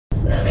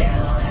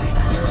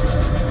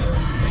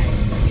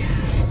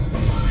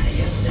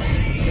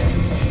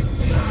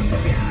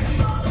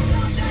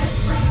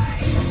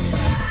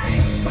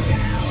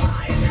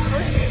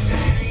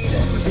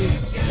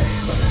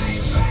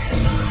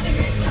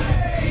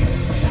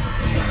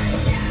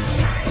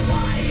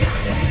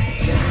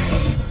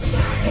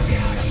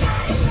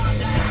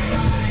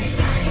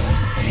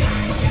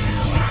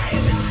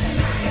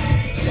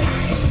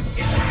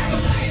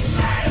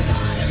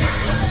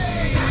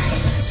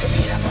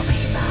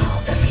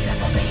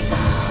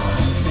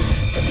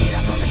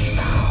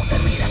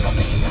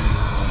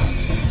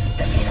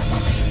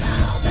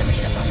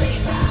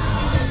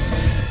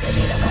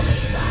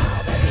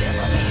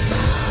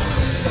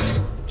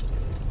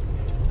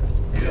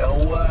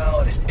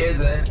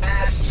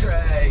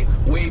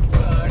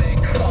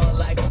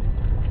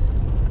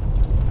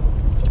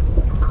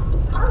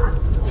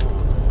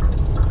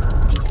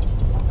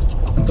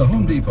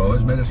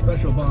made a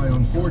special buy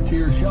on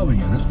 4-tier shelving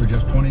units for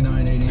just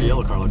 $29.88. The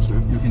yellow car looks new.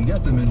 You can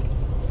get them in...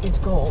 It's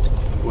gold.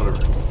 Whatever.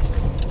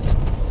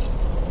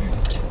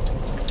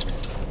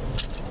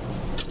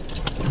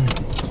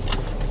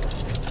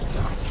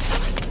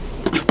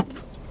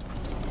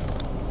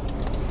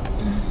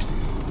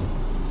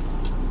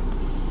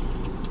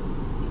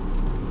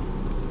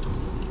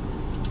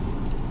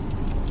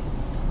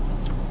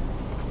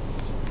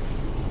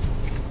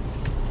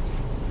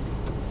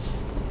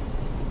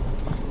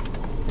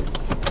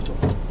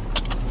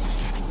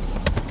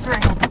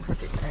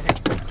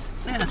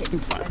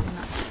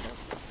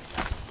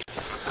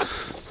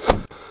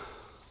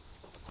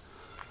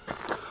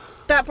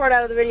 That part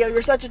out of the video.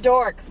 You're such a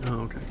dork.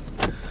 Oh, okay.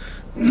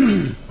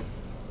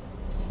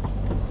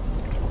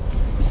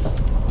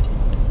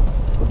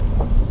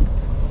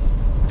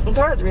 And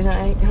part of the reason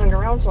I hung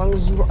around so long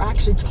was you were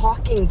actually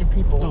talking to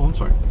people. Oh, I'm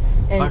sorry.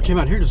 And I came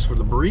out here just for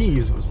the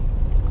breeze. It was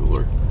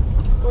cooler.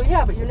 well,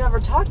 yeah, but you never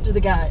talked to the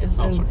guys,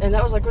 Oh, and sorry.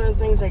 that was like one of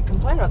the things they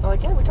complained about. They're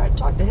like, yeah, we tried to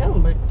talk to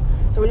him, but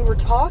so when you were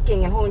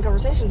talking and holding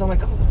conversations, I'm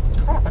like, oh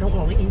crap, I don't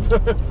want to leave.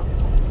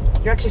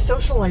 You're actually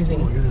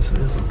socializing. Oh my goodness, it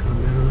hasn't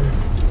come down there.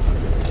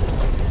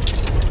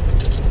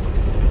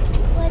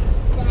 What's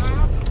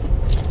that?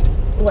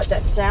 What,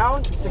 that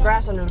sound? It's the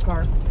grass under the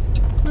car.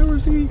 Where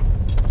is he?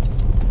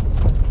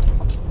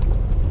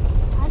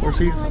 I don't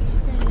know what's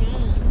the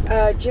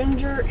name.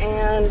 Ginger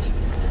and...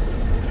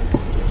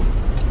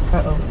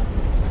 Uh-oh.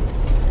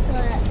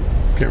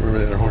 What? Can't remember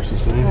the other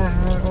horse's name.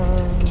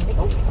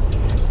 Pickle?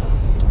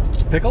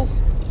 Pickles?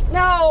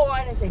 No,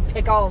 I didn't say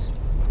pickles.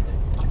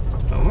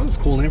 Oh, that's a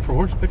cool name for a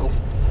horse, Pickles.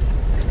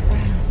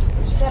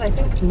 You said, I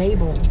think,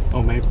 Mabel.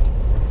 Oh, maybe.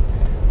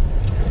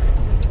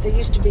 They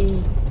used to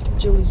be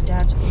Julie's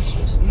dad's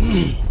horses.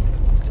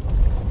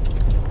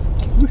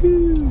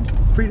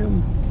 Woohoo!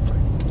 Freedom.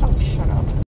 Oh, shut up.